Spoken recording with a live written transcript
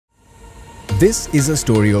This is a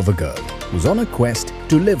story of a girl who's on a quest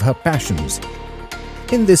to live her passions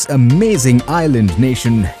in this amazing island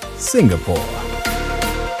nation, Singapore.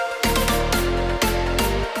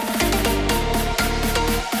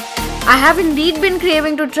 I have indeed been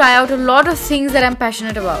craving to try out a lot of things that I'm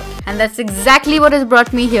passionate about, and that's exactly what has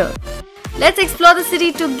brought me here. Let's explore the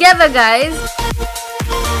city together, guys!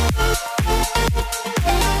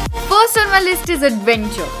 First on my list is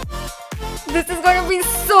adventure. This is going to be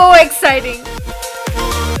so exciting!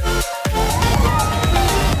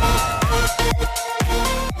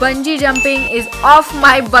 Bungee jumping is off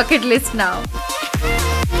my bucket list now.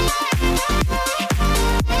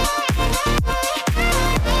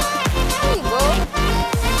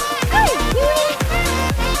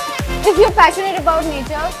 If you're passionate about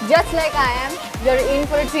nature, just like I am, you're in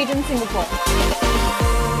for a treat in Singapore.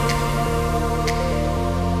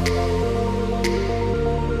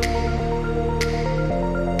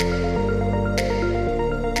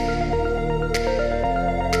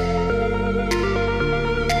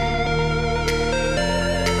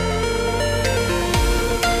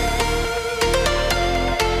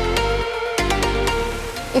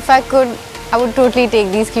 If I could, I would totally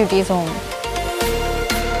take these cuties home.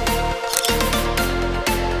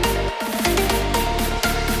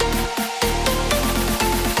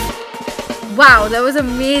 Wow, that was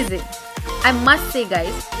amazing! I must say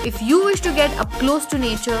guys, if you wish to get up close to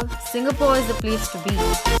nature, Singapore is the place to be.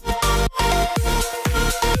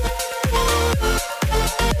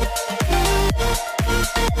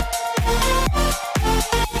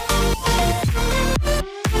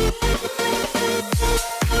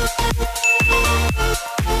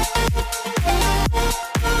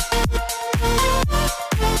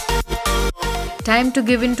 Time to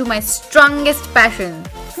give in to my strongest passion,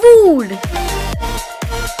 food!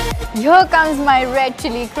 Here comes my red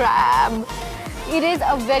chili crab. It is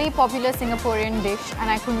a very popular Singaporean dish and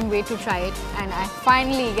I couldn't wait to try it, and I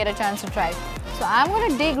finally get a chance to try it. So I'm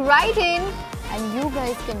gonna dig right in and you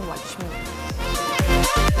guys can watch me.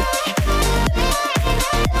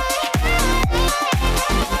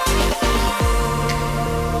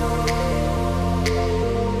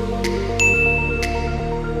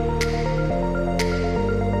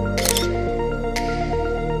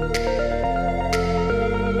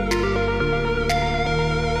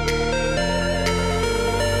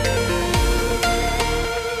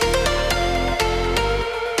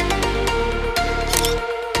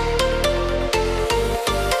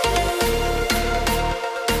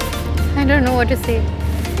 I don't know what to say.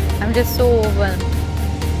 I'm just so overwhelmed.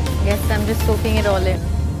 Guess I'm just soaking it all in.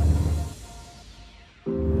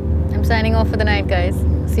 I'm signing off for the night, guys.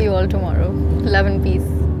 See you all tomorrow. Love and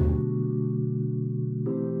peace.